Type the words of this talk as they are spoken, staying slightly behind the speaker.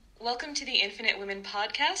Welcome to the Infinite Women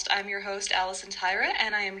podcast. I'm your host, Alison Tyra,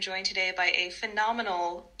 and I am joined today by a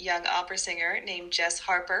phenomenal young opera singer named Jess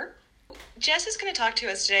Harper. Jess is going to talk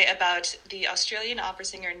to us today about the Australian opera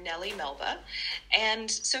singer Nellie Melba.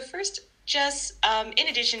 And so first, Jess, in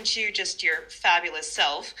addition to just your fabulous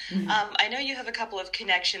self, I know you have a couple of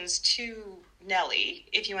connections to Nellie,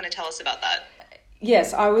 if you want to tell us about that.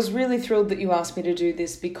 Yes, I was really thrilled that you asked me to do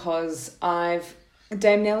this because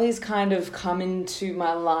Dame Nellie's kind of come into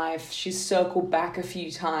my life. She's circled back a few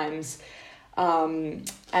times, and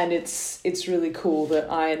it's really cool that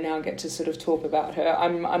I now get to sort of talk about her.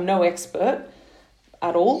 I'm no expert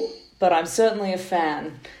at all, but I'm certainly a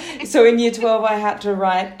fan. So in Year 12, I had to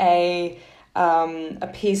write a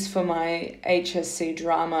piece for my HSC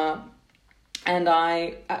drama, and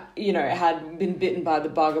I, had been bitten by the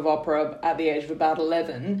bug of opera at the age of about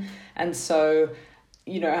 11, and so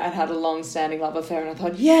I'd had a long-standing love affair, and I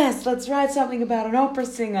thought, yes, let's write something about an opera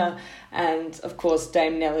singer. And of course,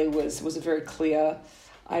 Dame Nellie was a very clear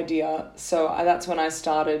idea. So that's when I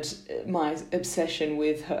started my obsession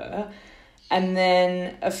with her. And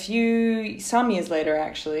then some years later,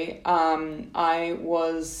 actually, I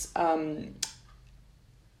was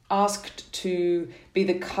asked to be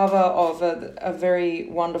the cover of a very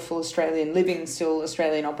wonderful living still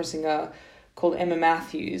Australian opera singer called Emma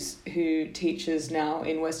Matthews, who teaches now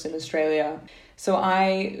in Western Australia. So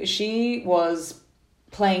she was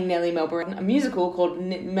playing Nellie Melba in a musical called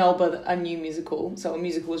Melba, a New Musical. So a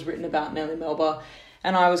musical was written about Nellie Melba,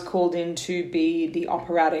 and I was called in to be the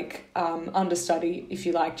operatic understudy, if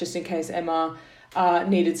you like, just in case Emma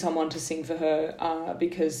needed someone to sing for her,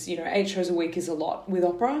 because 8 shows a week is a lot with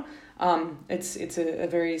opera. It's a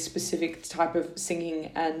very specific type of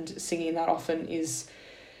singing, and singing that often is...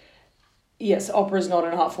 Yes, opera is not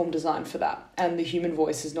an art form designed for that, and the human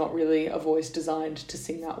voice is not really a voice designed to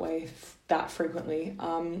sing that way that frequently.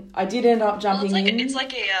 I did end up jumping in. It's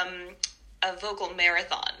like a vocal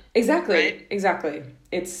marathon. Exactly, right? Exactly.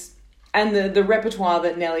 And the repertoire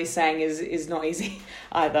that Nellie sang is not easy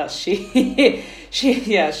either. She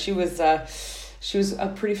was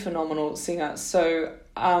a pretty phenomenal singer. So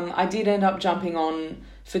I did end up jumping on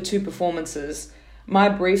for 2 performances. My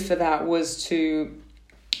brief for that was to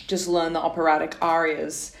just learn the operatic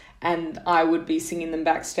arias, and I would be singing them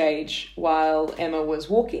backstage while Emma was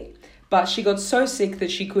walking. But she got so sick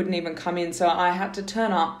that she couldn't even come in, so I had to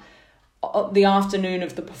turn up the afternoon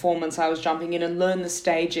of the performance. I was jumping in and learn the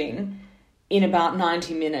staging in about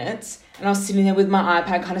 90 minutes, and I was sitting there with my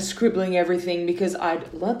iPad kind of scribbling everything because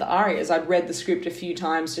I'd learnt the arias. I'd read the script a few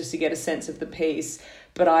times just to get a sense of the piece,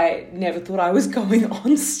 but I never thought I was going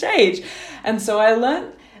on stage. And so I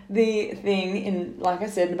learnt the thing in, like I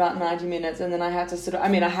said, in about 90 minutes, and then I had to I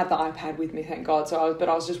had the iPad with me, thank God, I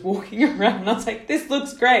was just walking around, and I was like, this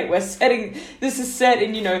looks great, this is set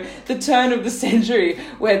in, the turn of the century,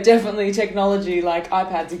 where definitely technology like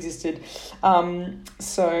iPads existed,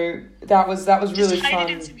 so that was really just fun. Just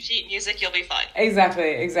in some sheet music, you'll be fine. Exactly,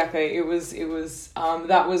 it was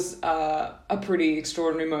that was a pretty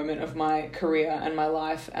extraordinary moment of my career and my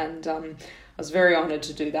life, and I was very honoured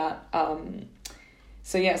to do that.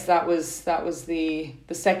 So yes, that was the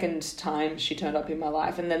second time she turned up in my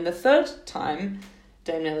life. And then the third time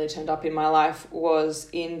Dame Nellie turned up in my life was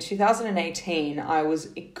in 2018. I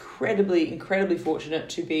was incredibly fortunate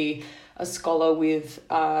to be a scholar with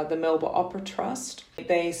the Melba Opera Trust.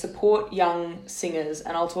 They support young singers,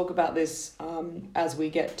 and I'll talk about this as we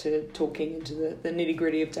get to talking into the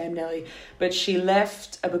nitty-gritty of Dame Nellie. But she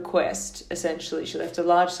left a bequest, essentially. She left a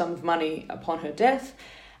large sum of money upon her death,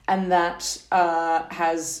 and that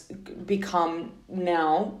has become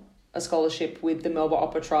now a scholarship with the Melba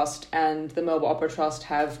Opera Trust, and the Melba Opera Trust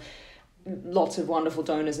have lots of wonderful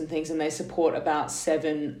donors and things, and they support about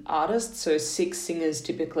 7 artists, so 6 singers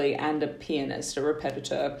typically, and a pianist, a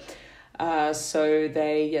repetiteur. So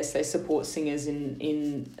they support singers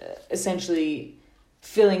in essentially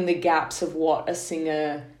filling the gaps of what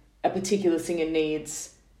a particular singer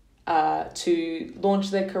needs to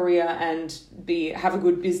launch their career and have a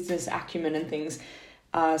good business acumen and things.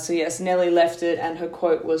 So yes, Nellie left it, and her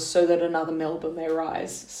quote was, "So that another Melba may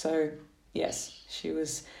rise." So yes, she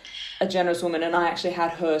was a generous woman, and I actually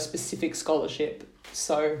had her specific scholarship.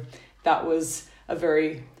 So that was a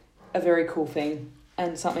very cool thing,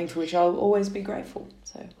 and something for which I'll always be grateful.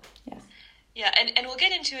 So yes. Yeah, and we'll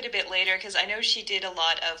get into it a bit later, because I know she did a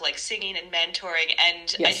lot of singing and mentoring,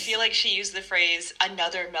 and yes. I feel like she used the phrase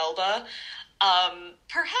 "another Melba,"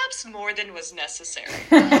 perhaps more than was necessary.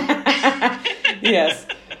 Yes,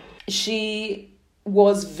 she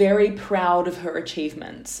was very proud of her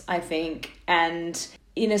achievements, I think, and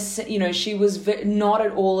she was not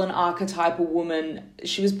at all an archetypal woman.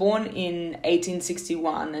 She was born in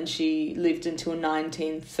 1861 and she lived until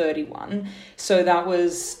 1931. So that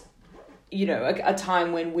was, a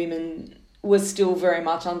time when women were still very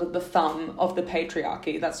much under the thumb of the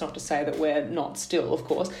patriarchy. That's not to say that we're not still, of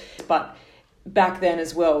course, but back then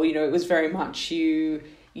as well, it was very much you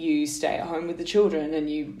stay at home with the children and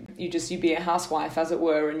you be a housewife, as it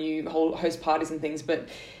were, and you host parties and things. But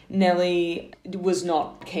Nellie was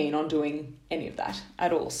not keen on doing any of that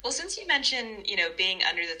at all. Well, since you mentioned, being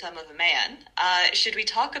under the thumb of a man, should we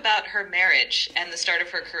talk about her marriage and the start of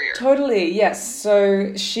her career? Totally, yes.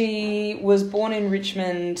 So she was born in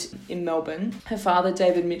Richmond in Melbourne. Her father,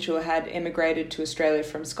 David Mitchell, had emigrated to Australia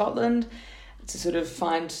from Scotland to sort of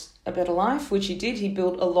find a better life, which he did. He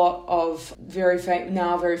built a lot of very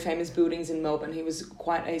famous buildings in Melbourne. He was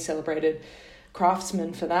quite a celebrated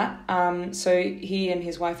craftsman for that. So he and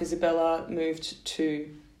his wife Isabella moved to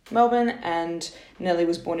Melbourne, and Nellie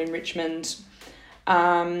was born in Richmond.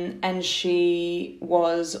 And she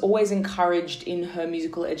was always encouraged in her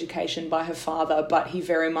musical education by her father, but he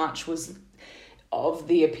very much was of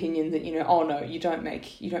the opinion that, oh no, you don't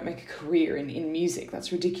make a career in music.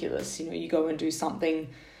 That's ridiculous. You go and do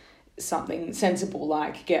something sensible,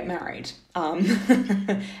 like get married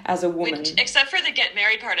as a woman. Except for the get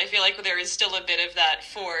married part, I feel like there is still a bit of that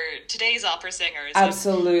for today's opera singers.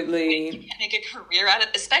 Absolutely. You can't make a career out of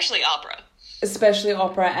it, especially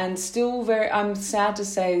opera, and still I'm sad to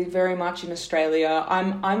say, very much in Australia.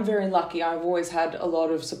 I'm very lucky. I've always had a lot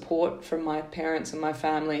of support from my parents and my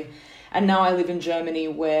family, and now I live in Germany,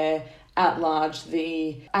 where at large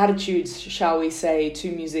the attitudes, shall we say,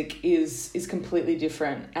 to music is completely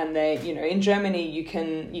different. And they, in Germany you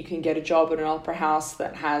can get a job at an opera house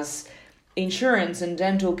that has insurance and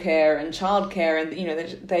dental care and childcare,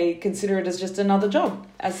 and they consider it as just another job,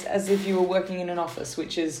 as if you were working in an office,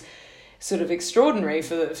 which is sort of extraordinary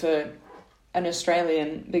for an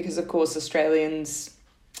Australian, because of course Australians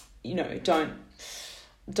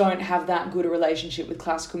don't have that good a relationship with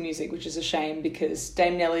classical music, which is a shame, because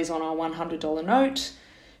Dame Nellie's on our $100 note.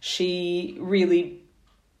 She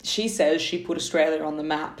says she put Australia on the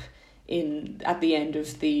map at the end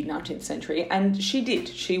of the 19th century, and she did.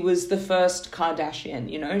 She was the first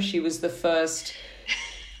Kardashian, she was the first.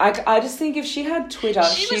 I just think if she had Twitter,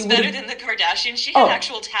 she was better than the Kardashians. She had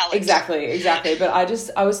actual talent. Exactly. But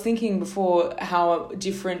I was thinking before how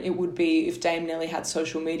different it would be if Dame Nellie had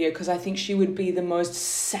social media, because I think she would be the most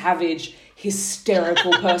savage,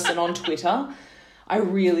 hysterical person on Twitter. I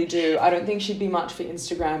really do. I don't think she'd be much for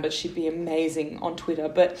Instagram, but she'd be amazing on Twitter.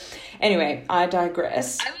 But anyway, I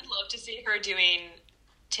digress. I would love to see her doing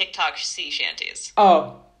TikTok sea shanties.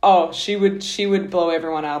 Oh, she would blow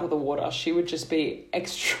everyone out of the water. She would just be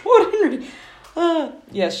extraordinary.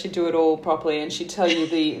 Yes, she'd do it all properly, and she'd tell you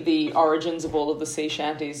the origins of all of the sea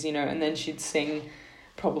shanties, and then she'd sing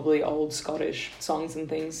probably old Scottish songs and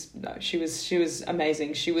things. No, she was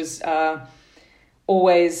amazing. She was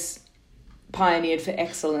always pioneered for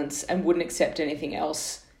excellence and wouldn't accept anything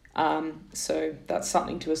else. So that's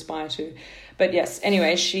something to aspire to. But yes,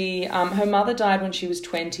 anyway, she her mother died when she was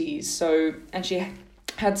 20, and she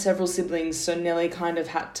had several siblings, so Nellie kind of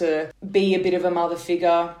had to be a bit of a mother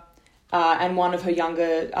figure, and one of her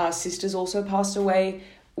younger sisters also passed away,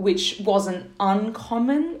 which wasn't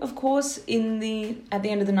uncommon, of course, at the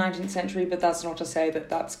end of the 19th century, but that's not to say that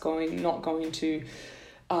that's not going to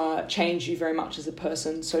change you very much as a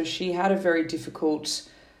person. So she had a very difficult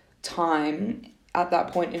time at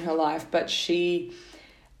that point in her life, but she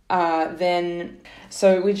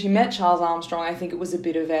so when she met Charles Armstrong, I think it was a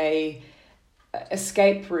bit of a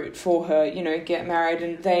escape route for her, get married,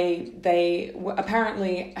 and they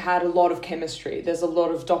apparently had a lot of chemistry. There's a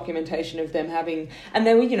lot of documentation of them having, and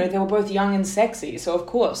they were both young and sexy, so of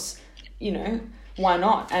course, why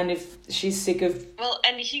not? And if she's sick of,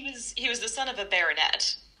 and he was the son of a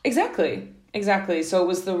baronet. Exactly. So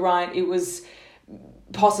it was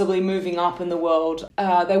possibly moving up in the world.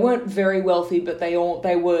 They weren't very wealthy, but they were,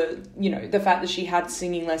 the fact that she had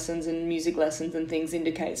singing lessons and music lessons and things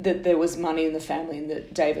indicates that there was money in the family, and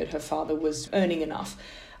that David, her father, was earning enough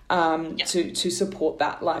to support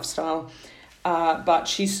that lifestyle. But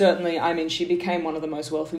she certainly, she became one of the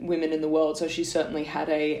most wealthy women in the world, so she certainly had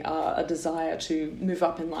a desire to move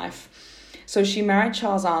up in life. So she married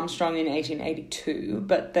Charles Armstrong in 1882,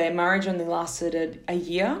 but their marriage only lasted a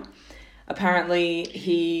year. Apparently,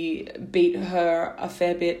 he beat her a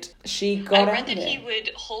fair bit. I read that he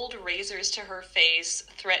would hold razors to her face,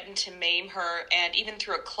 threaten to maim her, and even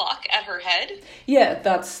threw a clock at her head. Yeah,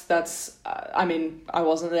 that's. I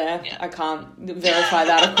wasn't there. Yeah. I can't verify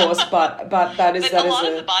that, of course, but that is. But a lot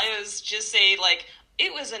of the bios just say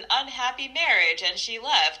it was an unhappy marriage and she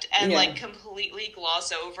left, and, Yeah. like, completely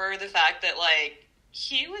gloss over the fact that, like,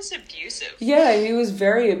 he was abusive. Yeah, he was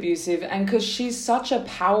very abusive, and because she's such a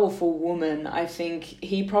powerful woman, I think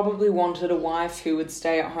he probably wanted a wife who would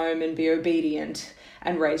stay at home and be obedient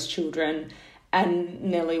and raise children, and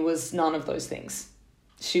Nellie was none of those things.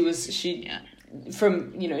 She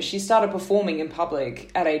started performing in public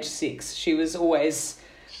at age 6. She was always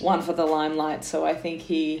one for the limelight, so I think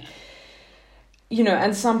he,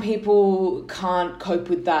 and some people can't cope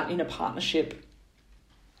with that in a partnership,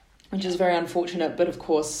 which is very unfortunate, but of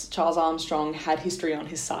course Charles Armstrong had history on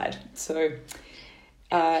his side, so...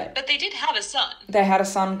 but they did have a son. They had a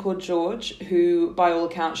son called George, who, by all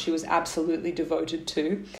accounts, she was absolutely devoted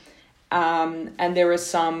to. And there are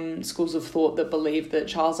some schools of thought that believe that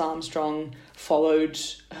Charles Armstrong followed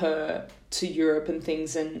her to Europe and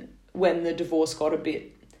things, and when the divorce got a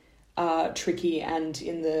bit tricky and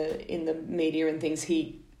in the media and things,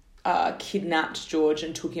 he kidnapped George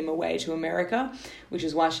and took him away to America, which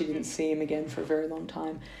is why she didn't see him again for a very long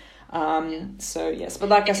time. So yes, but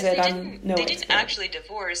like Because I said, they didn't actually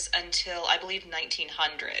divorce until, I believe,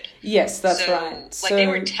 1900. Yes, that's right. Like, so, they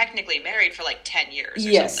were technically married for like 10 years or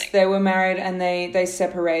something. Yes, they were married, and they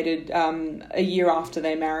separated a year after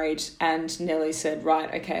they married, and Nellie said,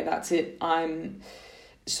 right, okay, that's it.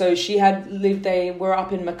 So she had lived, they were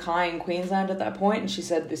up in Mackay in Queensland at that point, and she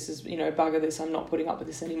said, this is, bugger this, I'm not putting up with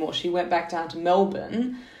this anymore. She went back down to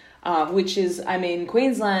Melbourne, which is,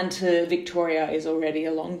 Queensland to Victoria is already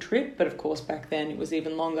a long trip, but of course back then it was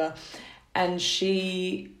even longer. And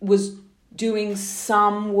she was doing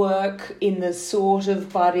some work in the sort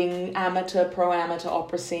of budding pro-amateur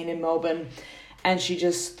opera scene in Melbourne, and she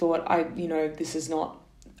just thought, this is not,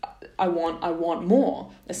 I want more,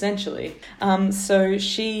 essentially. So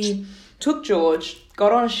she took George,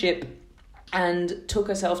 got on a ship, and took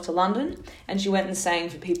herself to London, and she went and sang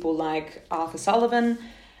for people like Arthur Sullivan,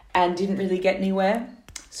 and didn't really get anywhere.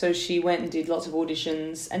 So she went and did lots of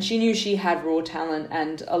auditions, and she knew she had raw talent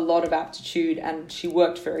and a lot of aptitude, and she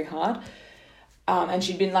worked very hard. And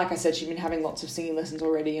she'd been having lots of singing lessons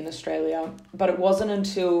already in Australia. But it wasn't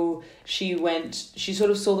until she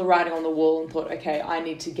sort of saw the writing on the wall and thought, okay, I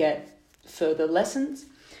need to get further lessons.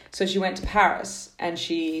 So she went to Paris, and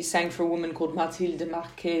she sang for a woman called Mathilde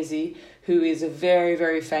Marchesi, who is a very,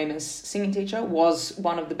 very famous singing teacher, was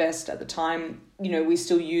one of the best at the time. We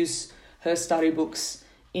still use her study books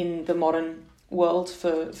in the modern world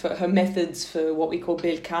for her methods for what we call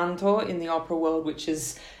bel canto in the opera world, which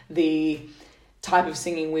is the type of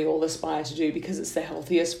singing we all aspire to do because it's the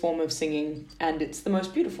healthiest form of singing and it's the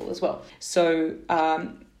most beautiful as well. So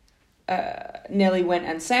Nellie went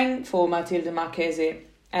and sang for Mathilde Marchesi,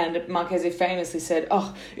 and Marchesi famously said,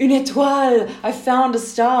 "Oh, une étoile! I found a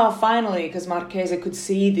star finally," because Marchesi could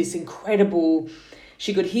see this incredible.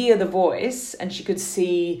 She could hear the voice and she could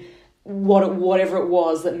see whatever it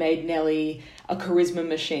was that made Nellie a charisma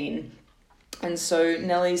machine. And so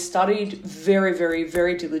Nellie studied very, very,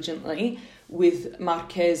 very diligently with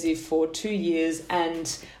Marchesi for 2 years,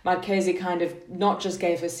 and Marchesi kind of not just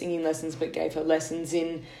gave her singing lessons, but gave her lessons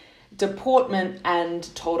in deportment and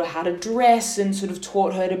told her how to dress and sort of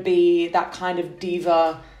taught her to be that kind of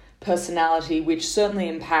diva personality, which certainly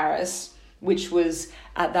in Paris, which was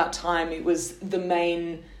at that time, it was the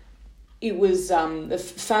fin de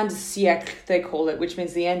siècle, they call it, which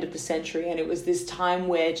means the end of the century. And it was this time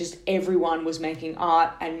where just everyone was making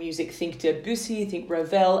art and music. Think Debussy, think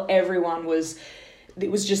Ravel, it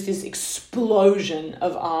was just this explosion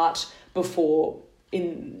of art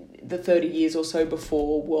in the 30 years or so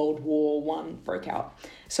before World War I broke out.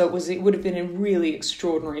 So it would have been a really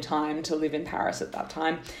extraordinary time to live in Paris at that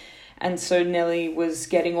time. And so Nellie was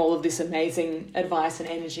getting all of this amazing advice and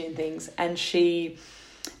energy and things. And she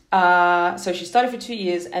studied for 2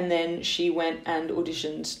 years, and then she went and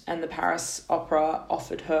auditioned, and the Paris Opera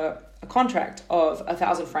offered her a contract of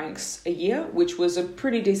 1,000 francs a year, which was a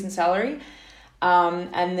pretty decent salary.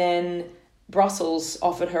 And then Brussels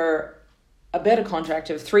offered her a better contract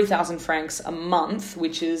of 3,000 francs a month,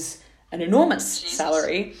 which is an enormous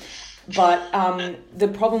salary. But the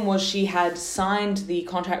problem was she had signed the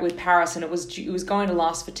contract with Paris, and it was going to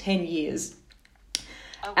last for 10 years.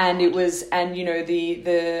 Oh, and God.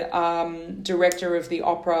 The director of the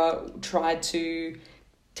opera tried to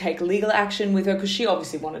take legal action with her because she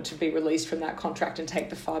obviously wanted to be released from that contract and take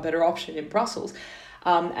the far better option in Brussels.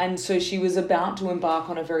 And so she was about to embark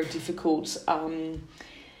on a very difficult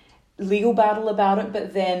legal battle about it,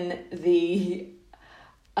 but then the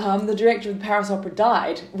director of the Paris Opera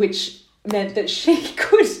died, which meant that she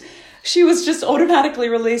she was just automatically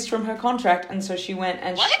released from her contract, and so she went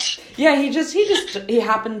and What? He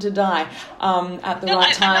happened to die at the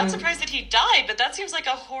right time. I'm not surprised that he died, but that seems like a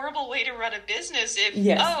horrible way to run a business if,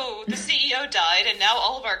 the CEO died and now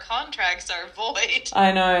all of our contracts are void.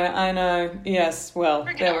 I know. Yes, well.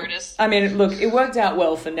 Artist. I mean, look, it worked out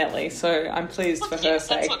well for Nellie, so I'm pleased for her sake.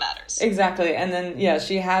 That's what matters. Exactly. And then,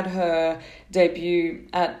 she had her debut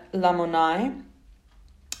at La Monnaie,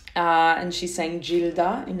 and she sang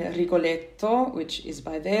Gilda in Rigoletto, which is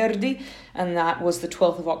by Verdi, and that was the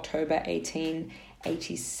 12th of October,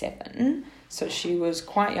 1887. So she was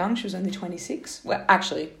quite young. She was only 26. Well,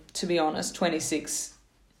 actually, to be honest, 26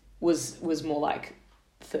 was more like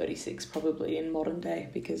 36 probably in modern day,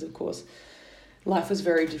 because, of course, life was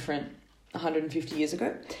very different 150 years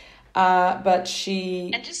ago. But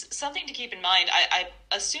she... And just something to keep in mind, I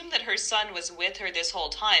assume that her son was with her this whole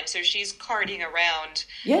time, so she's carting around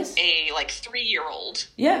a, 3-year-old.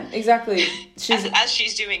 Yeah, exactly. As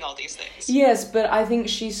she's doing all these things. Yes, but I think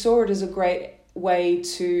she saw it as a great way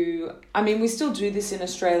to... I mean, we still do this in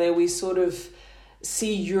Australia. We sort of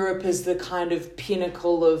see Europe as the kind of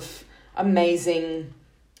pinnacle of amazing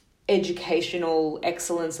educational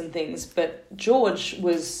excellence and things, but George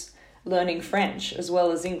was learning French as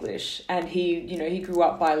well as English, and he grew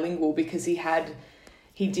up bilingual because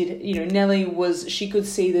Nellie she could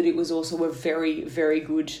see that it was also a very, very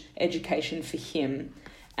good education for him.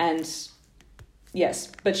 And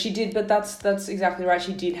yes, but that's exactly right.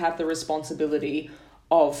 She did have the responsibility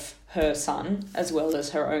of her son as well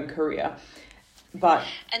as her own career.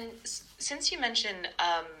 And since you mentioned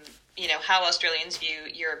how Australians view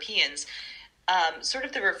Europeans, sort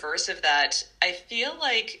of the reverse of that, I feel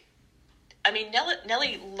like,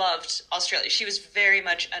 Nellie loved Australia. She was very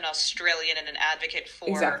much an Australian and an advocate for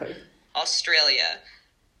Australia.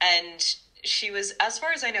 And she was, as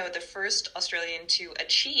far as I know, the first Australian to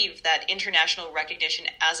achieve that international recognition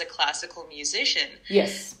as a classical musician.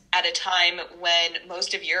 Yes. At a time when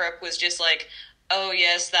most of Europe was just like, oh,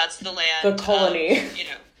 yes, that's the land. The colony.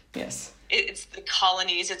 Yes. It's the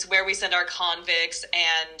colonies. It's where we send our convicts.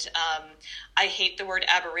 And I hate the word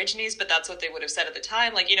Aborigines, but that's what they would have said at the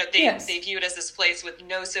time. They view it as this place with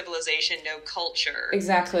no civilization, no culture.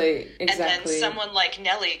 Exactly. And then someone like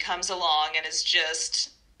Nellie comes along and is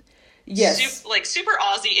just super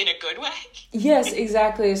Aussie in a good way. Yes,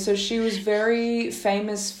 exactly. So she was very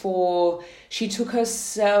famous for... She took her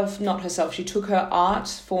art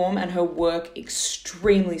form and her work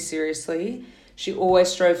extremely seriously. She always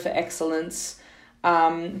strove for excellence.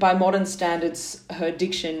 By modern standards, her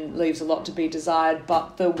diction leaves a lot to be desired,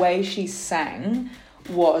 but the way she sang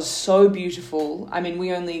was so beautiful. I mean,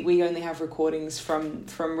 we only have recordings from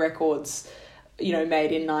records,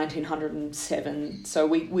 made in 1907. So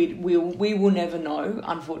we will never know,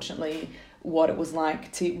 unfortunately, what it was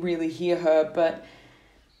like to really hear her. But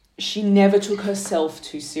she never took herself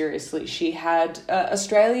too seriously. She had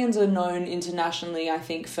Australians are known internationally, I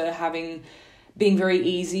think, for being very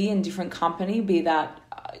easy in different company, be that,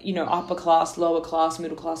 upper class, lower class,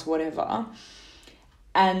 middle class, whatever.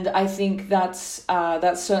 And I think that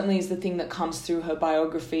certainly is the thing that comes through her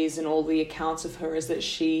biographies and all the accounts of her, is that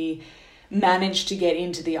she managed to get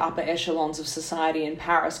into the upper echelons of society in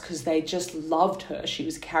Paris because they just loved her. She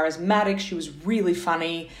was charismatic. She was really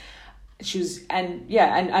funny. She was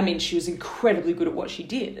incredibly good at what she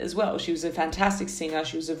did as well. She was a fantastic singer.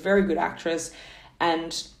 She was a very good actress,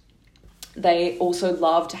 and they also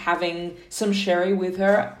loved having some sherry with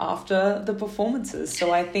her after the performances.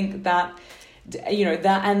 So I think that,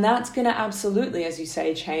 and that's going to absolutely, as you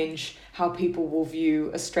say, change how people will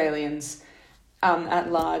view Australians at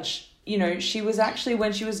large. She was actually,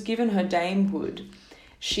 when she was given her damehood,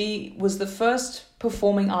 she was the first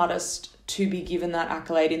performing artist to be given that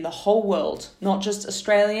accolade in the whole world, not just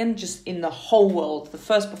Australian, just in the whole world, the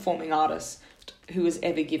first performing artist who was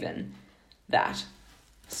ever given that.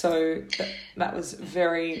 So that was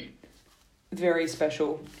very, very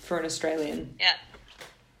special for an Australian. Yeah.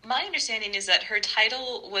 My understanding is that her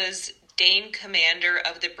title was Dame Commander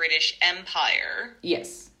of the British Empire.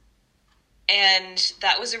 Yes. And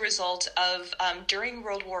that was a result of, during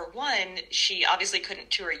World War I, she obviously couldn't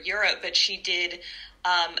tour Europe, but she did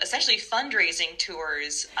essentially fundraising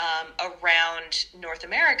tours around North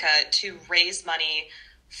America to raise money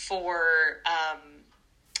for...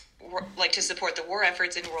 to support the war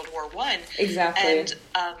efforts in World War I. Exactly. And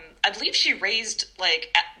I believe she raised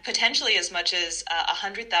potentially as much as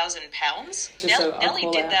 £100,000. Nellie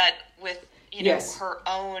did that with her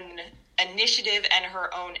own initiative and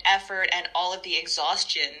her own effort and all of the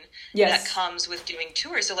exhaustion that comes with doing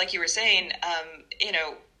tours. So like you were saying,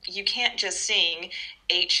 you can't just sing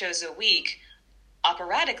 8 shows a week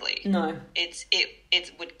operatically. No.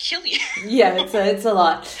 It would kill you. Yeah, it's a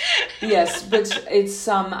lot. Yes, but it's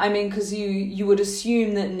I mean, because you would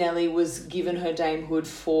assume that Nellie was given her damehood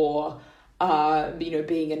for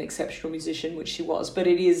being an exceptional musician, which she was, but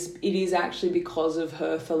it is actually because of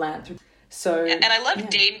her philanthropy. So and I love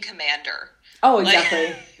Dame Commander. Oh,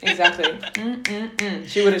 exactly. Exactly.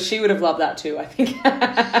 She would have loved that too, I think.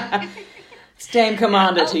 It's Dame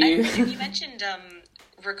Commander to you. You mentioned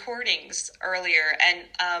recordings earlier, and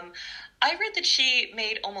I read that she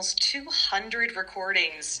made almost 200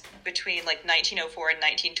 recordings between like 1904 and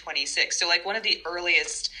 1926. So like one of the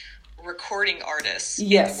earliest recording artists in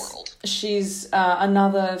the world. She's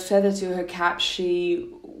another feather to her cap. She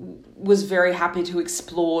was very happy to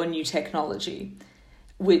explore new technology,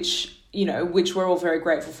 which we're all very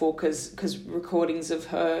grateful for, because recordings of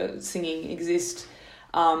her singing exist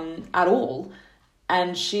at all.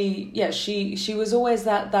 And she was always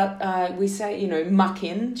that we say,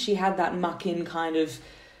 muck-in. She had that muck-in kind of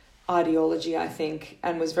ideology, I think,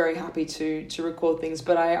 and was very happy to record things.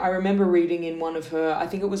 But I remember reading in one of her, I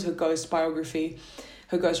think it was her ghost biography,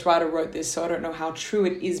 her ghostwriter wrote this, so I don't know how true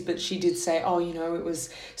it is, but she did say, it was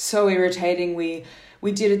so irritating. We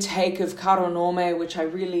did a take of Caro Nome, which I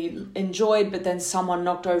really enjoyed, but then someone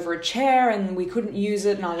knocked over a chair and we couldn't use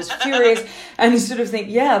it, and I was furious. And you sort of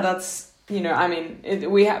think, that's...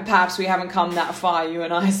 perhaps we haven't come that far. You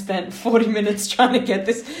and I spent 40 minutes trying to get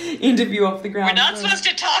this interview off the ground. We're not supposed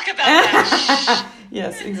to talk about that.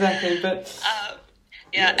 Yes, exactly. But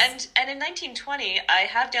yes. And in 1920, I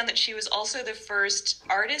have down that she was also the first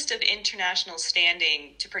artist of international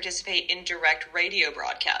standing to participate in direct radio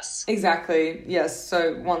broadcasts. Exactly. Yes.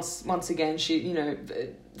 So once again, she,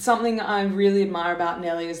 something I really admire about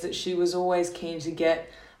Nellie is that she was always keen to get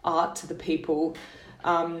art to the people.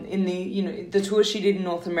 In the tours she did in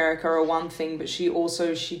North America are one thing, but she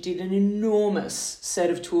did an enormous set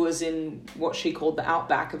of tours in what she called the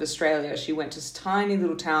outback of Australia. She went to tiny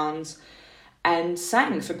little towns and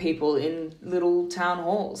sang for people in little town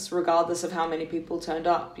halls, regardless of how many people turned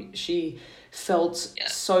up. She felt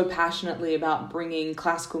so passionately about bringing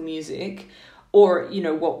classical music, or,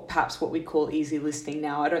 what we'd call easy listening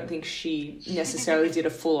now. I don't think she necessarily did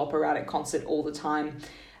a full operatic concert all the time.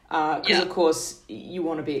 Because, of course, you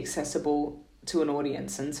want to be accessible to an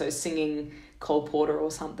audience. And so singing Cole Porter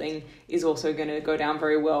or something is also going to go down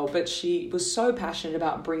very well. But she was so passionate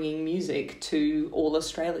about bringing music to all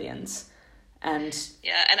Australians. And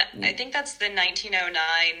I think that's the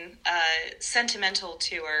 1909 Sentimental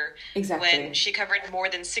Tour. Exactly. When she covered more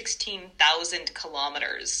than 16,000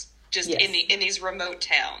 kilometers just in these remote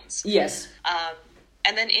towns. Yes.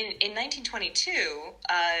 And then in 1922,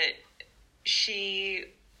 she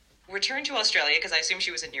returned to Australia, because I assume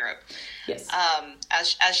she was in Europe. Yes.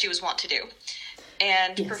 As she was wont to do,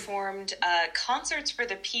 and performed concerts for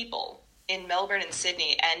the people in Melbourne and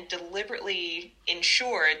Sydney, and deliberately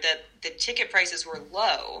ensured that the ticket prices were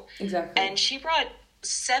low. Exactly. And she brought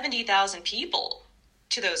 70,000 people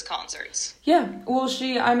to those concerts. Yeah, well,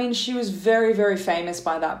 she was very, very famous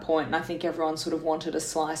by that point, and I think everyone sort of wanted a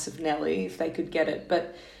slice of Nellie if they could get it.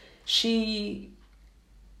 But she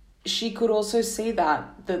could also see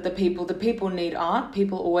that the people need art.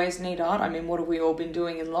 People always need art. I mean, what have we all been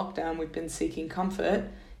doing in lockdown? We've been seeking comfort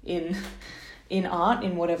in art,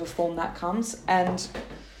 in whatever form that comes. And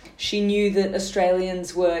she knew that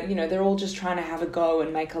Australians were, they're all just trying to have a go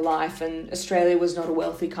and make a life. And Australia was not a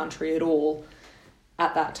wealthy country at all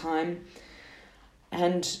at that time.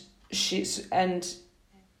 And she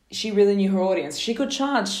really knew her audience. She could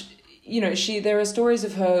charge... there are stories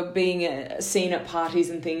of her being seen at parties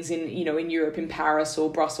and things in Europe, in Paris or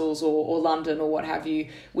Brussels or London or what have you,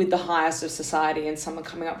 with the highest of society, and someone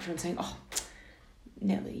coming up to her and saying, "Oh,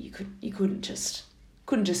 Nellie, you couldn't just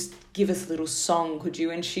give us a little song, could you?"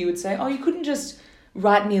 And she would say, "Oh, you couldn't just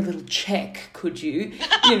write me a little check, could you?"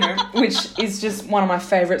 Which is just one of my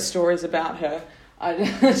favorite stories about her.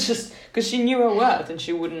 It's just because she knew her worth, and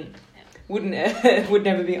she would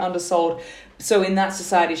never be undersold. So in that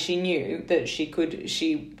society, she knew that she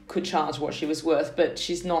could charge what she was worth, but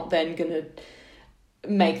she's not then going to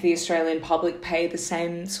make the Australian public pay the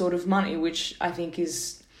same sort of money, which I think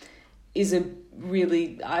is a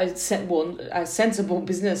really a sensible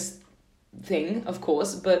business thing, of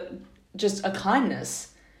course, but just a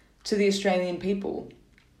kindness to the Australian people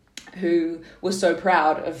who were so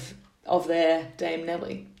proud of their Dame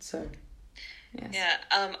Nellie. So. Yes.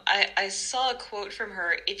 Yeah, I saw a quote from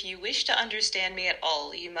her: "If you wish to understand me at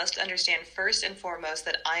all, you must understand first and foremost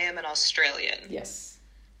that I am an Australian." Yes.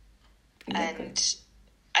 Exactly. And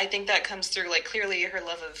I think that comes through, like, clearly her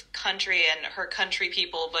love of country and her country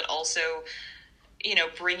people, but also,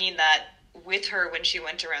 bringing that with her when she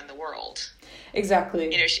went around the world. Exactly.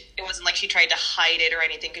 You know, it wasn't like she tried to hide it or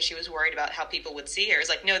anything because she was worried about how people would see her. It's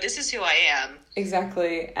like, no, this is who I am.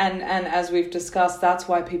 Exactly. And as we've discussed, that's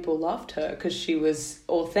why people loved her, because she was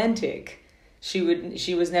authentic. She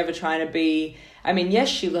was never trying to be, I mean, yes,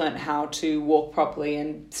 she learned how to walk properly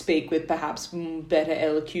and speak with perhaps better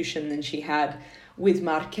elocution than she had with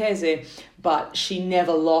Marchese, but she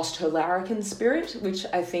never lost her larrikin spirit, which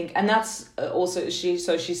I think, and that's also, she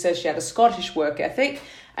says she had a Scottish work ethic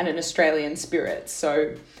and an Australian spirit.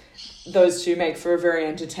 So those two make for a very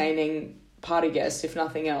entertaining party guest, if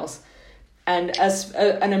nothing else. And as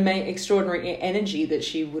an extraordinary energy that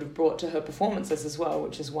she would have brought to her performances as well,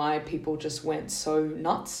 which is why people just went so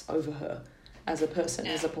nuts over her as a person,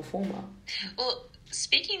 as a performer. Well,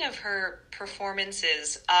 speaking of her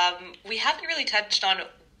performances, we haven't really touched on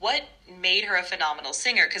what made her a phenomenal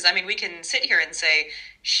singer. Because, I mean, we can sit here and say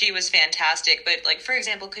she was fantastic. But, like, for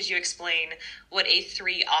example, could you explain what a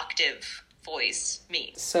 3-octave voice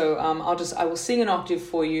means? So I will sing an octave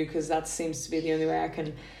for you, because that seems to be the only way I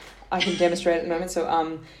can demonstrate at the moment. So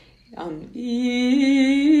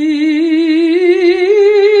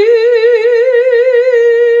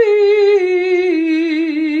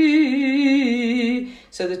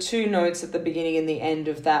so the two notes at the beginning and the end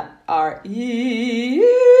of that are which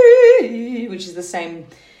is the same,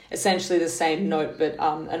 essentially the same note, but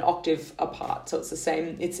an octave apart. So it's the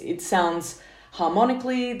same. It sounds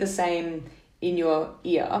harmonically the same in your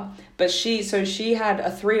ear, but she had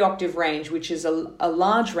a 3-octave range, which is a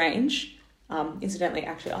large range. Incidentally,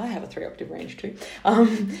 actually, I have a 3-octave range too.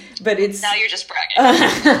 But it's... Now you're just bragging.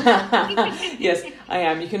 Yes, I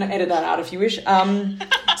am. You can edit that out if you wish. No,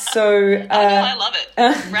 I love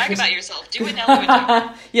it. Brag about yourself. Do what Nellie would do.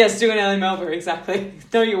 Yes, do an Nellie Melba, exactly.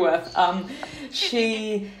 Know your worth.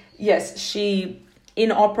 In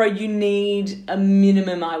opera, you need a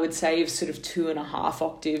minimum, I would say, of sort of 2.5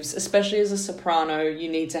 octaves. Especially as a soprano, you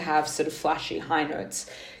need to have sort of flashy high notes,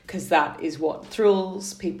 because that is what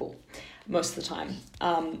thrills people most of the time.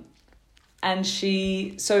 And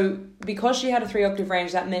because she had a 3-octave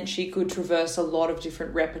range, that meant she could traverse a lot of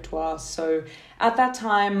different repertoires. So at that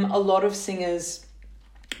time, a lot of singers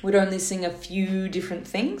would only sing a few different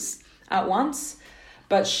things at once.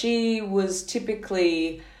 But she was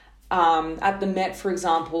typically... at the Met, for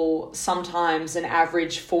example, sometimes an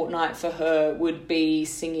average fortnight for her would be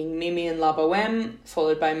singing Mimi in La Bohème,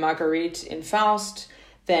 followed by Marguerite in Faust,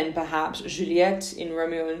 then perhaps Juliette in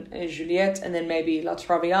Romeo and Juliet, and then maybe La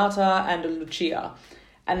Traviata and a Lucia.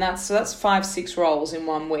 And that's 5-6 roles in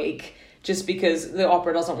 1 week, just because the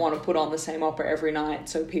opera doesn't want to put on the same opera every night,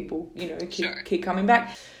 so people, keep coming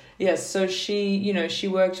back. Yes, so she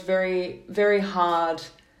worked very, very hard,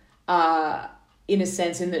 in a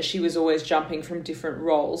sense, in that she was always jumping from different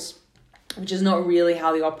roles, which is not really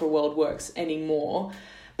how the opera world works anymore.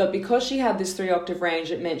 But because she had this 3-octave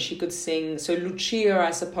range, it meant she could sing. So Lucia,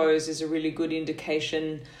 I suppose, is a really good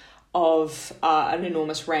indication of an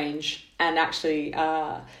enormous range. And actually,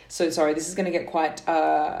 this is going to get quite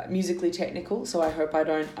musically technical, so I hope I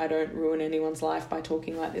don't ruin anyone's life by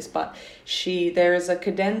talking like this. But there is a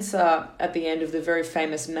cadenza at the end of the very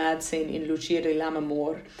famous mad scene in Lucia di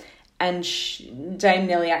Lammermoor. And Dame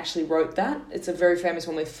Nellie actually wrote that. It's a very famous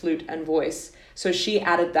one with flute and voice. So she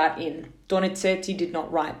added that in. Donizetti did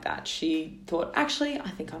not write that. She thought, actually, I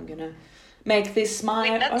think I'm going to make this my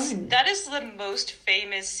own. That is the most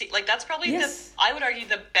famous scene. Like, that's probably I would argue,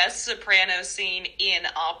 the best soprano scene in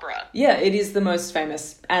opera. Yeah, it is the most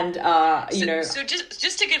famous. And, So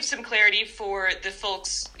just to give some clarity for the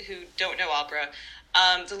folks who don't know opera,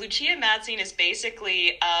 the Lucia mad scene is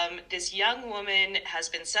basically this young woman has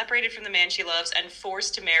been separated from the man she loves and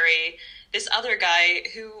forced to marry this other guy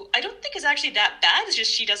who I don't think is actually that bad. It's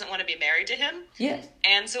just she doesn't want to be married to him. Yes.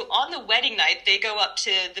 And so on the wedding night, they go up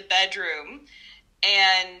to the bedroom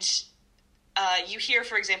and you hear,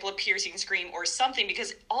 for example, a piercing scream or something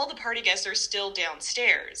because all the party guests are still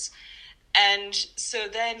downstairs. And so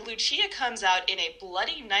then Lucia comes out in a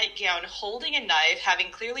bloody nightgown holding a knife, having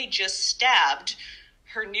clearly just stabbed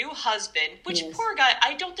her new husband, which poor guy,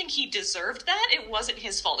 I don't think he deserved that. It wasn't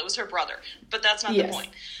his fault. It was her brother. But that's not the point.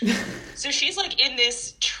 So she's like in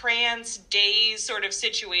this trance daze sort of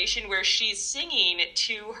situation where she's singing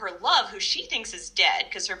to her love, who she thinks is dead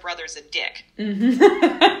because her brother's a dick. Mm-hmm.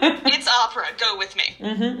 It's opera. Go with me.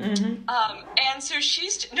 Mm-hmm, mm-hmm. And so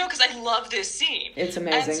because I love this scene. It's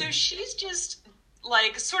amazing. And so she's just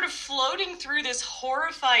like sort of floating through this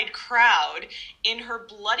horrified crowd in her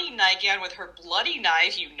bloody nightgown with her bloody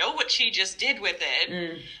knife. You know what she just did with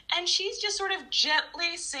it. And she's just sort of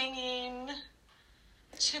gently singing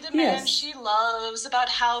to the man she loves, about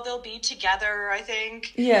how they'll be together, I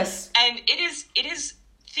think. Yes. And it is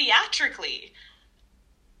theatrically,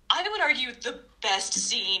 I would argue, the best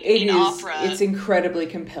scene in opera. It's incredibly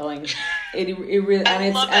compelling. It really,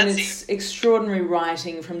 it's extraordinary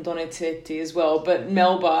writing from Donizetti as well. But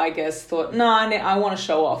Melba, I guess, thought, no, I want to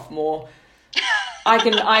show off more.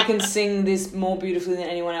 I can sing this more beautifully than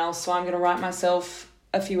anyone else, so I'm going to write myself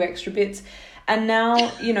a few extra bits. And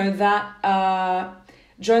now, you know, that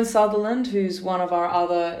Joan Sutherland, who's one of our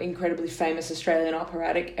other incredibly famous Australian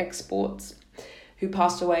operatic exports, who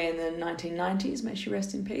passed away in the 1990s, may she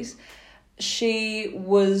rest in peace,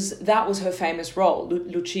 that was her famous role.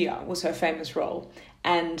 Lucia was her famous role.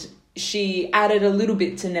 And she added a little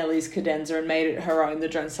bit to Nellie's cadenza and made it her own, the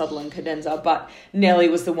Joan Sutherland cadenza, but Nellie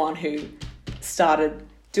was the one who started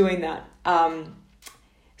doing that.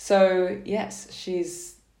 So, yes,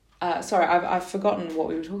 she's... sorry, I've forgotten what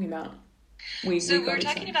we were talking about. We were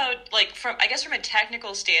talking about, like, from a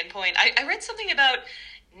technical standpoint, I read something about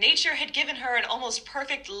nature had given her an almost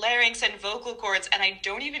perfect larynx and vocal cords, and I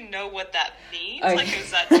don't even know what that means. Okay. Like,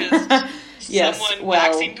 is that just someone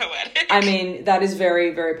waxing poetic? I mean, that is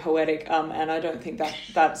very, very poetic, and I don't think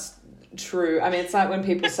that's true. I mean, it's like when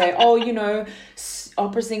people say, oh, you know,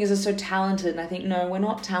 opera singers are so talented, and I think, no, we're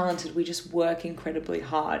not talented, we just work incredibly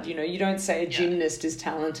hard. You know, you don't say a gymnast is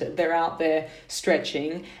talented. They're out there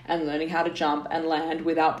stretching and learning how to jump and land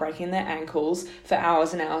without breaking their ankles for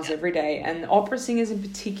hours and hours every day, and opera singers in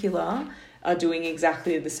particular are doing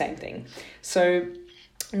exactly the same thing. So,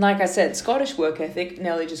 like I said, Scottish work ethic,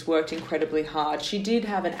 Nellie just worked incredibly hard. She did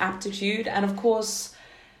have an aptitude, and of course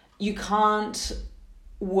you can't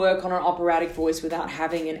work on an operatic voice without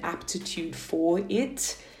having an aptitude for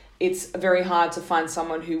it. It's very hard to find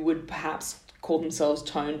someone who would perhaps call themselves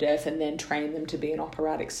tone deaf and then train them to be an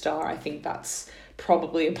operatic star. I think that's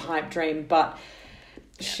probably a pipe dream, but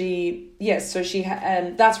that's right,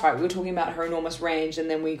 we were talking about her enormous range, and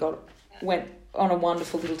then we went on a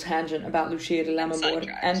wonderful little tangent about Lucia de Lammermoor,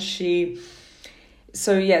 and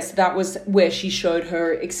that was where she showed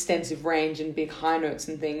her extensive range and big high notes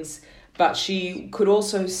and things. But she could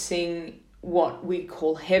also sing what we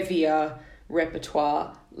call heavier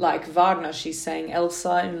repertoire, like Wagner. She sang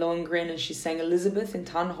Elsa in Lohengrin, and she sang Elizabeth in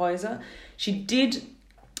Tannhäuser. She did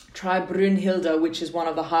try Brünnhilde, which is one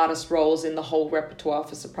of the hardest roles in the whole repertoire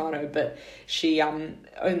for soprano, but she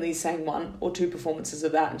only sang 1 or 2 performances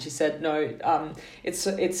of that, and she said no. It's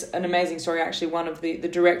an amazing story, actually. One of the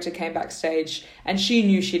director came backstage, and she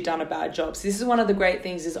knew she'd done a bad job. So this is one of the great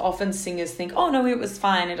things, is often singers think, oh no, it was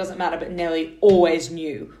fine, it doesn't matter, but Nellie always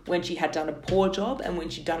knew when she had done a poor job and when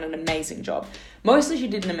she'd done an amazing job. Mostly she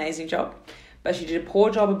did an amazing job, but she did a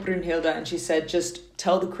poor job of Brünnhilde, and she said, just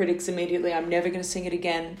tell the critics immediately, I'm never going to sing it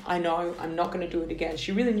again. I know, I'm not going to do it again.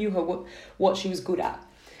 She really knew what she was good at,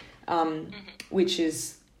 which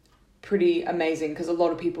is pretty amazing, because a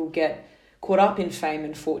lot of people get caught up in fame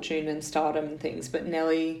and fortune and stardom and things, but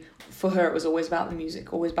Nellie, for her, it was always about the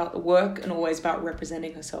music, always about the work, and always about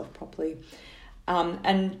representing herself properly.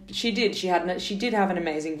 And she did have an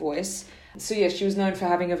amazing voice. So yes, she was known for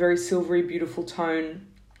having a very silvery, beautiful tone.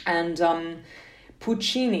 And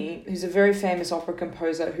Puccini, who's a very famous opera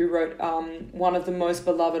composer who wrote one of the most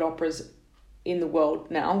beloved operas in the world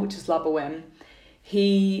now, which is La Bohème,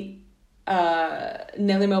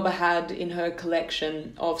 Nellie Melba had in her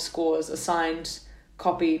collection of scores a signed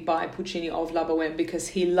copy by Puccini of La Bohème, because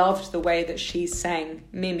he loved the way that she sang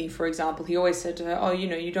Mimi, for example. He always said to her, oh, you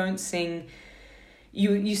know, you don't sing...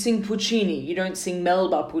 You sing Puccini, you don't sing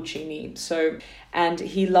Melba Puccini. So, and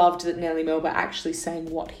he loved that Nellie Melba actually sang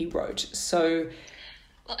what he wrote. So,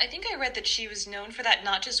 well, I think I read that she was known for that,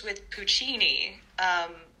 not just with Puccini,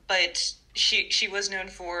 but she was known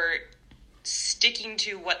for sticking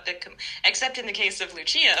to what except in the case of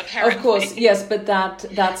Lucia, apparently. Of course, yes, but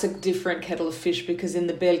that's a different kettle of fish, because in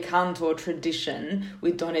the bel canto tradition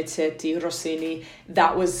with Donizetti, Rossini,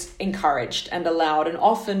 that was encouraged and allowed, and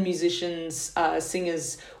often musicians,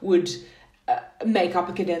 singers would make up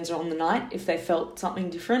a cadenza on the night if they felt something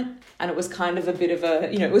different, and it was kind of a bit of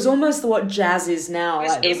a, you know, it was almost what jazz is now.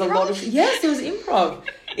 Like, there was a lot of there was improv.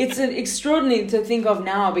 It's an extraordinary to think of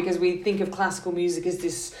now, because we think of classical music as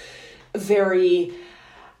this very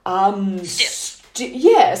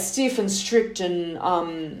stiff and strict,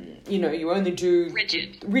 and you know, you only do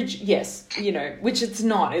rigid, yes, you know, which it's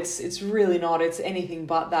not. It's really not. It's anything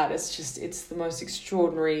but that. It's the most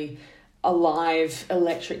extraordinary, alive,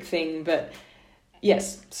 electric thing. But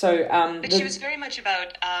yes, so but she was very much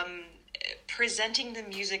about presenting the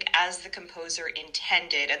music as the composer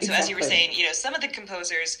intended, and so as you were saying, you know, some of the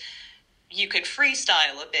composers you could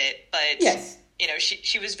freestyle a bit, but yes. You know,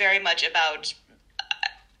 she was very much about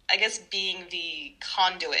I guess, being the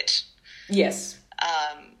conduit. Yes.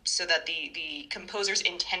 So that the composer's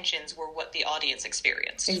intentions were what the audience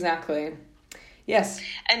experienced. Exactly. Yes.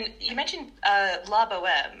 And you mentioned La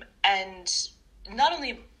Boheme, and not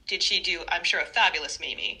only did she do, I'm sure, a fabulous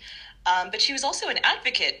Mimi, but she was also an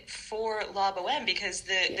advocate for La Boheme, because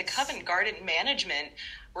the Covent Garden management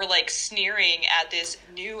were like sneering at this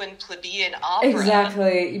new and plebeian opera.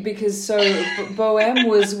 Exactly, because Boheme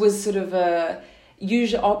was sort of a...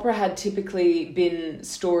 Usually, opera had typically been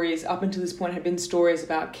stories, up until this point, had been stories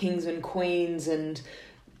about kings and queens and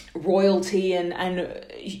royalty and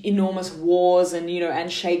enormous wars and,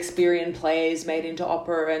 and Shakespearean plays made into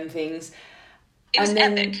opera and things. It was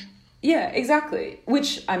epic. Yeah, exactly.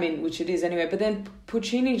 Which it is anyway. But then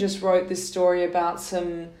Puccini just wrote this story about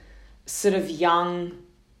some sort of young,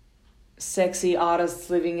 sexy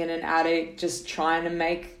artists living in an attic, just trying to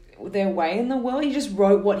make their way in the world. He just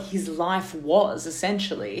wrote what his life was,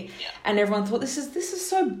 essentially. Yeah. And everyone thought, this is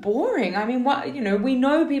so boring. I mean, what, we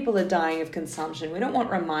know people are dying of consumption. We don't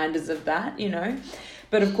want reminders of that,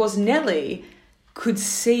 But of course, Nellie could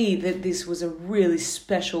see that this was a really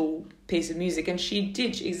special piece of music, and she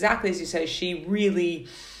did, exactly as you say, she really,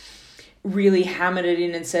 really hammered it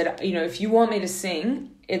in and said, if you want me to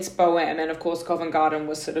sing, it's Boheme. And of course, Covent Garden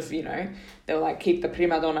was sort of, they were like, keep the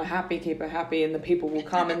prima donna happy, keep her happy, and the people will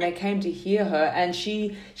come. And they came to hear her, and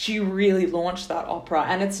she really launched that opera.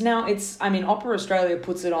 And Opera Australia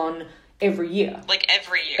puts it on every year. Like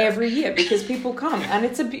every year. Every year, because people come, and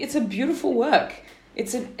it's a beautiful work.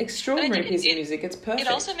 It's an extraordinary piece of music. It's perfect. It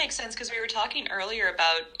also makes sense because we were talking earlier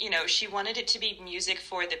about, she wanted it to be music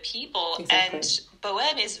for the people. Exactly. And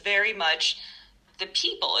Boheme is very much the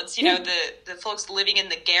people. It's, the folks living in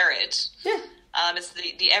the garret. Yeah. It's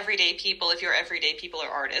the everyday people, if your everyday people are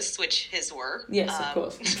artists, which his were. Yes, of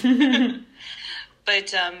course.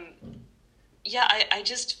 But, I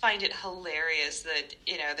just find it hilarious that,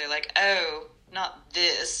 they're like, oh, not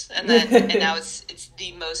this. And now it's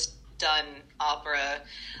the most done opera.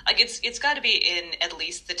 Like, it's got to be in at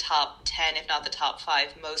least the top 10, if not the top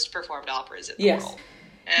 5 most performed operas in the world.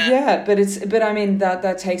 Yeah, but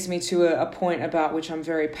that takes me to a point about which I'm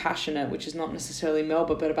very passionate, which is not necessarily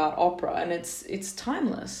Melba, but about opera, and it's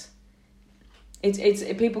timeless. It's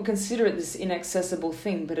people consider it this inaccessible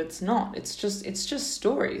thing, but it's not. It's just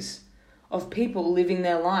stories of people living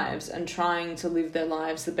their lives and trying to live their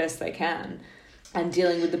lives the best they can, and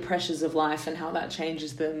dealing with the pressures of life and how that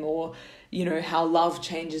changes them, or how love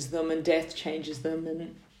changes them and death changes them,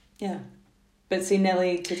 and yeah. But see,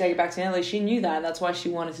 Nellie, to take it back to Nellie, she knew that. That's why she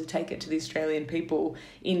wanted to take it to the Australian people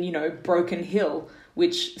in, Broken Hill,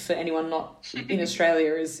 which for anyone not in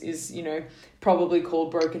Australia is probably called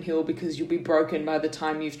Broken Hill because you'll be broken by the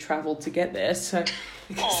time you've travelled to get there. So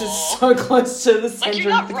because it's so close to the centre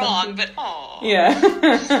you're not of the wrong, country. but aww.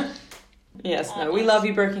 Yeah. Yes, no, we love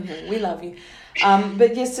you, Broken Hill. We love you.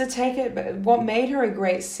 But yes, to take it, but what made her a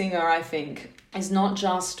great singer, I think, is not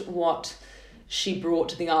just what she brought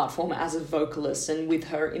to the art form as a vocalist and with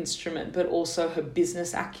her instrument, but also her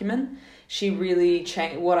business acumen. She really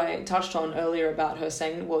changed what I touched on earlier about her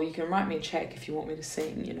saying, well, you can write me a check if you want me to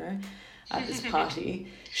sing, at this party.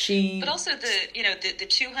 But also the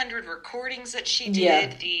 200 recordings that she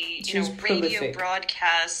did, the radio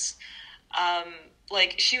broadcasts,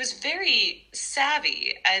 she was very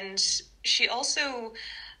savvy, and she also,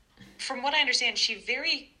 from what I understand, she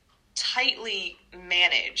very tightly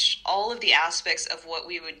managed all of the aspects of what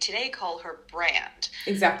we would today call her brand.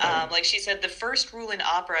 Exactly. Like she said, the first rule in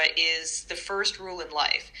opera is the first rule in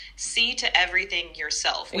life. See to everything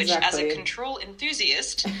yourself, which as a control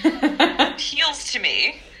enthusiast appeals to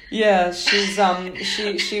me. Yeah,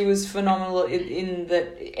 she was phenomenal in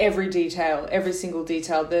that every single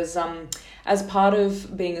detail. There's as part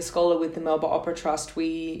of being a scholar with the Melba Opera Trust,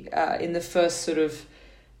 we in the first sort of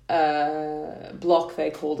block, they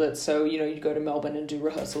called it, so you'd go to Melbourne and do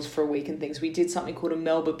rehearsals for a week and things. We did something called a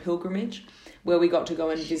Melba pilgrimage, where we got to go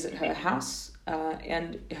and visit her house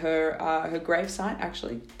and her gravesite.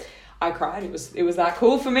 Actually, I cried. It was that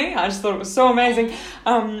cool for me. I just thought it was so amazing.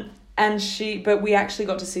 But we actually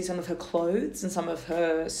got to see some of her clothes and some of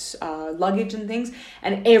her luggage and things,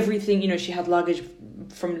 and everything. She had luggage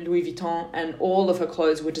from Louis Vuitton, and all of her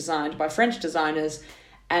clothes were designed by French designers.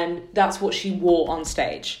 And that's what she wore on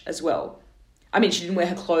stage as well. I mean, she didn't wear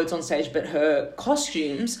her clothes on stage, but her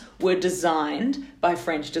costumes were designed by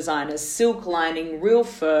French designers. Silk lining, real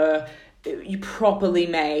fur, properly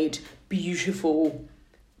made, beautiful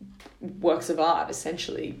works of art,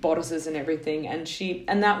 essentially, bodices and everything.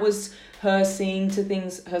 And that was her seeing to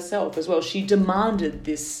things herself as well. She demanded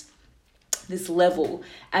this level.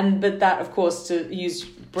 But that, of course, to use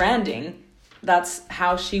branding, that's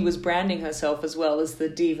how she was branding herself as well, as the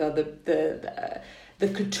diva, the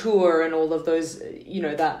couture and all of those, you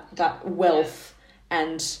know, that wealth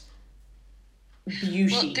and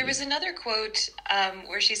beauty. Well, there was another quote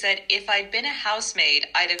where she said, "If I'd been a housemaid,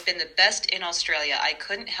 I'd have been the best in Australia. I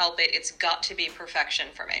couldn't help it. It's got to be perfection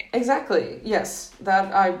for me." Exactly. Yes,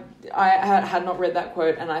 that I had not read that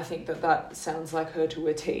quote, and I think that sounds like her to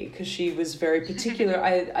a T, because she was very particular.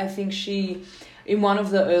 I think she, in one of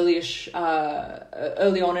the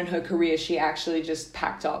early on in her career, she actually just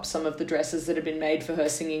packed up some of the dresses that had been made for her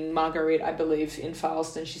singing Marguerite, I believe, in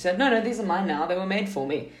Charleston. She said, no, these are mine now. They were made for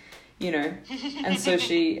me. You know, and so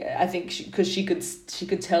I think because she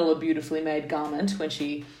could tell a beautifully made garment when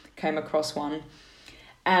she came across one,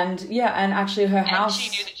 and actually her house. And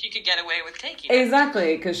she knew that she could get away with taking it.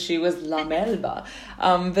 Exactly, because she was La Melba.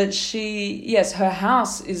 But her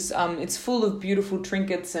house is it's full of beautiful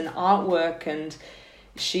trinkets and artwork, and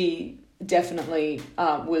she definitely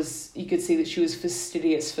was. You could see that she was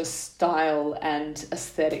fastidious for style and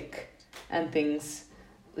aesthetic and things.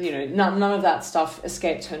 You know, none of that stuff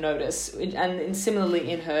escaped her notice. And similarly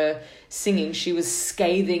in her singing, she was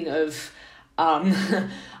scathing of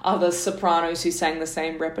other sopranos who sang the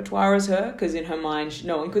same repertoire as her, because in her mind,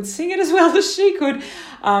 no one could sing it as well as she could.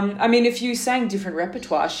 I mean, if you sang different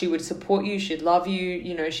repertoire, she would support you, she'd love you,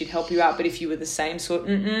 you know, she'd help you out. But if you were the same sort,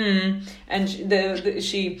 and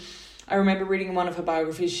I remember reading in one of her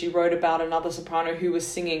biographies, she wrote about another soprano who was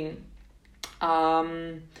singing,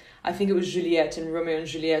 I think it was Juliet in Romeo and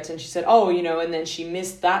Juliet, and she said, oh, you know, and then she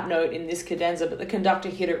missed that note in this cadenza, but the conductor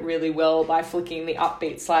hit it really well by flicking the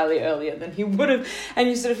upbeat slightly earlier than he would have. And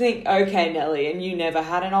you sort of think, okay, Nellie, and you never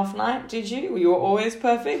had an off night, did you? You were always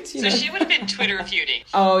perfect? You know? She would have been Twitter feuding.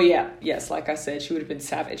 Oh, yeah. Yes, like I said, she would have been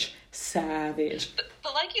savage. Savage.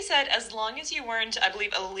 But like you said, as long as you weren't, I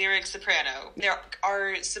believe, a lyric soprano, there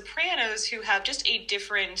are sopranos who have just a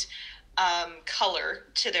different color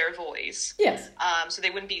to their voice. Yes. So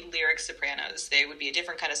they wouldn't be lyric sopranos. They would be a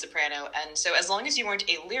different kind of soprano. And so as long as you weren't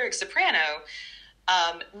a lyric soprano,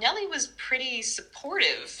 Nellie was pretty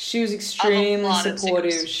supportive. She was extremely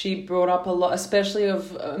supportive. She brought up a lot, especially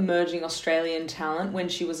of emerging Australian talent when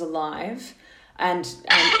she was alive and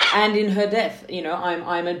in her death. You know,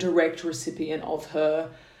 I'm a direct recipient of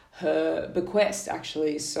her bequest,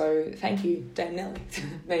 actually, so thank you, Dame Nellie.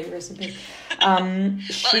 May you rest in peace.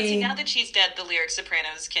 See, now that she's dead, the lyric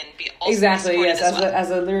sopranos can be also exactly, yes,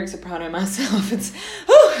 as a lyric soprano myself, it's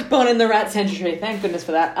born in the right century, thank goodness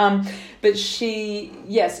for that. But she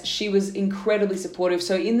was incredibly supportive.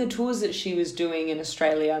 So in the tours that she was doing in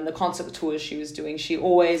Australia and the concert tours she was doing, she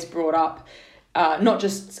always brought up not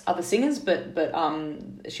just other singers, but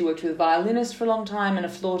she worked with a violinist for a long time and a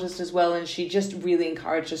flautist as well, and she just really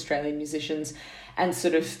encouraged Australian musicians and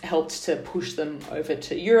sort of helped to push them over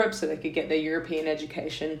to Europe so they could get their European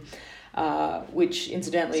education, which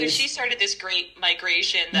incidentally So she started this great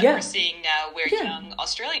migration that we're seeing now where young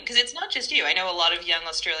Australian, because it's not just you, I know a lot of young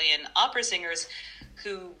Australian opera singers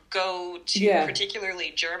who go to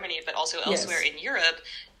particularly Germany, but also elsewhere in Europe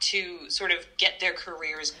to sort of get their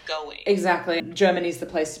careers going. Exactly. Germany's the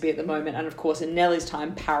place to be at the moment. And of course, in Nellie's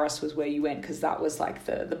time, Paris was where you went because that was like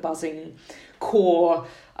the buzzing core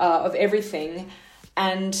of everything.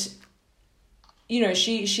 And, you know,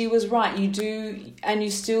 she was right. You do, and you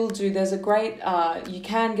still do. There's a great, you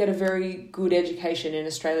can get a very good education in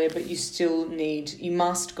Australia, but you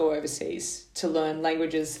must go overseas to learn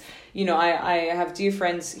languages. You know, I have dear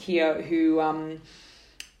friends here who,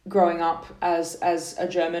 growing up as a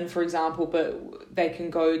German, for example, but they can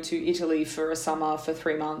go to Italy for a summer for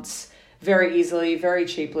 3 months very easily, very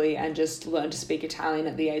cheaply, and just learn to speak Italian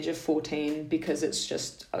at the age of 14 because it's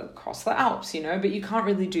just across the Alps, you know. But you can't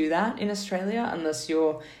really do that in Australia unless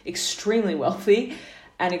you're extremely wealthy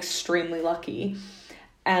and extremely lucky.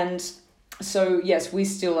 And so, yes, we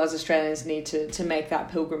still as Australians need to make that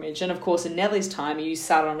pilgrimage. And of course, in Nellie's time, you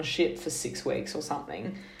sat on a ship for 6 weeks or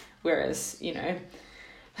something, whereas, you know,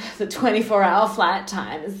 the 24-hour flight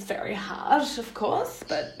time is very hard, of course,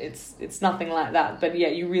 but it's nothing like that. But yeah,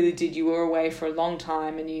 you really did. You were away for a long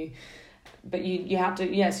time, and you have to,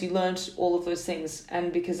 yes, you learned all of those things.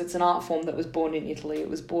 And because it's an art form that was born in Italy, it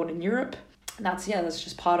was born in Europe. That's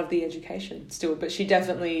just part of the education still. But she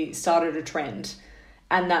definitely started a trend,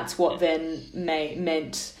 and that's what then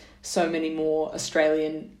meant so many more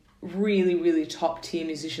Australian really, really top tier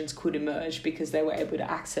musicians could emerge because they were able to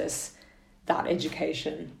access that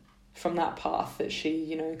education from that path that she,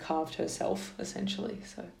 you know, carved herself essentially.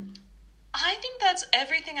 So I think that's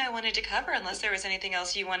everything I wanted to cover, unless there was anything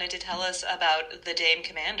else you wanted to tell us about the Dame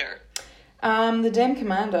Commander. The Dame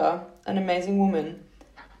Commander, an amazing woman.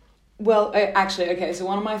 Well, actually, okay, so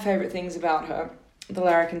one of my favourite things about her, the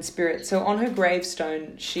Larrikin Spirit, so on her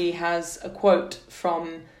gravestone, she has a quote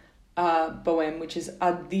from Bohème, which is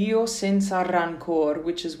Addio senza rancor,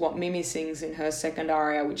 which is what Mimi sings in her second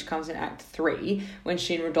aria, which comes in Act 3, when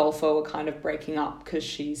she and Rodolfo are kind of breaking up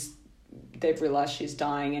because they've realised she's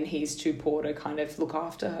dying and he's too poor to kind of look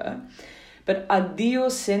after her. But Addio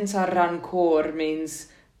senza rancor means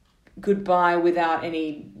goodbye without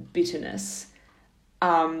any bitterness.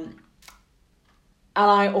 And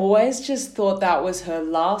I always just thought that was her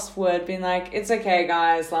last word, being like, it's okay,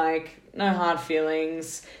 guys, like, no hard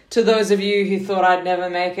feelings. To those of you who thought I'd never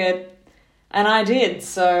make it, and I did,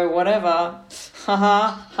 so whatever. Haha,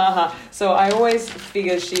 haha. So I always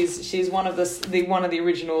figure she's one of the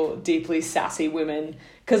original deeply sassy women,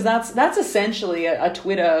 because that's essentially a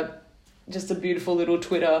Twitter, just a beautiful little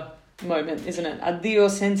Twitter moment, isn't it? Addio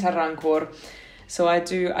senza rancor. So I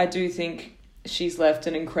do think she's left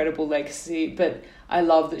an incredible legacy, but I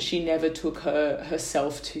love that she never took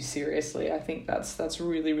herself too seriously. I think that's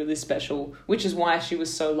really, really special, which is why she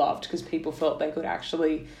was so loved, because people felt they could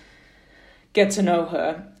actually get to know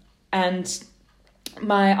her. And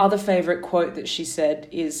my other favourite quote that she said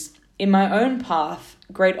is, "In my own path,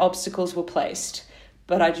 great obstacles were placed,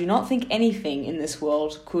 but I do not think anything in this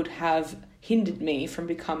world could have hindered me from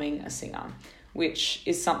becoming a singer," which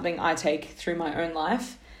is something I take through my own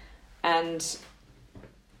life. And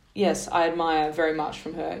yes, I admire very much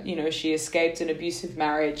from her. You know, she escaped an abusive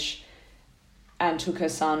marriage and took her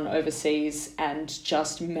son overseas and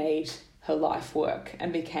just made her life work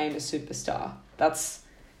and became a superstar.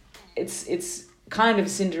 It's kind of a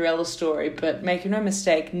Cinderella story, but make no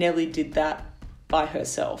mistake, Nellie did that by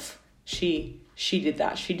herself. She did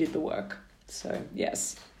that. She did the work. So,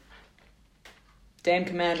 yes. Dame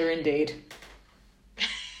Commander indeed.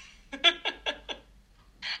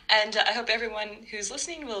 And I hope everyone who's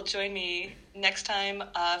listening will join me next time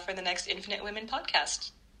for the next Infinite Women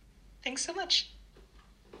podcast. Thanks so much.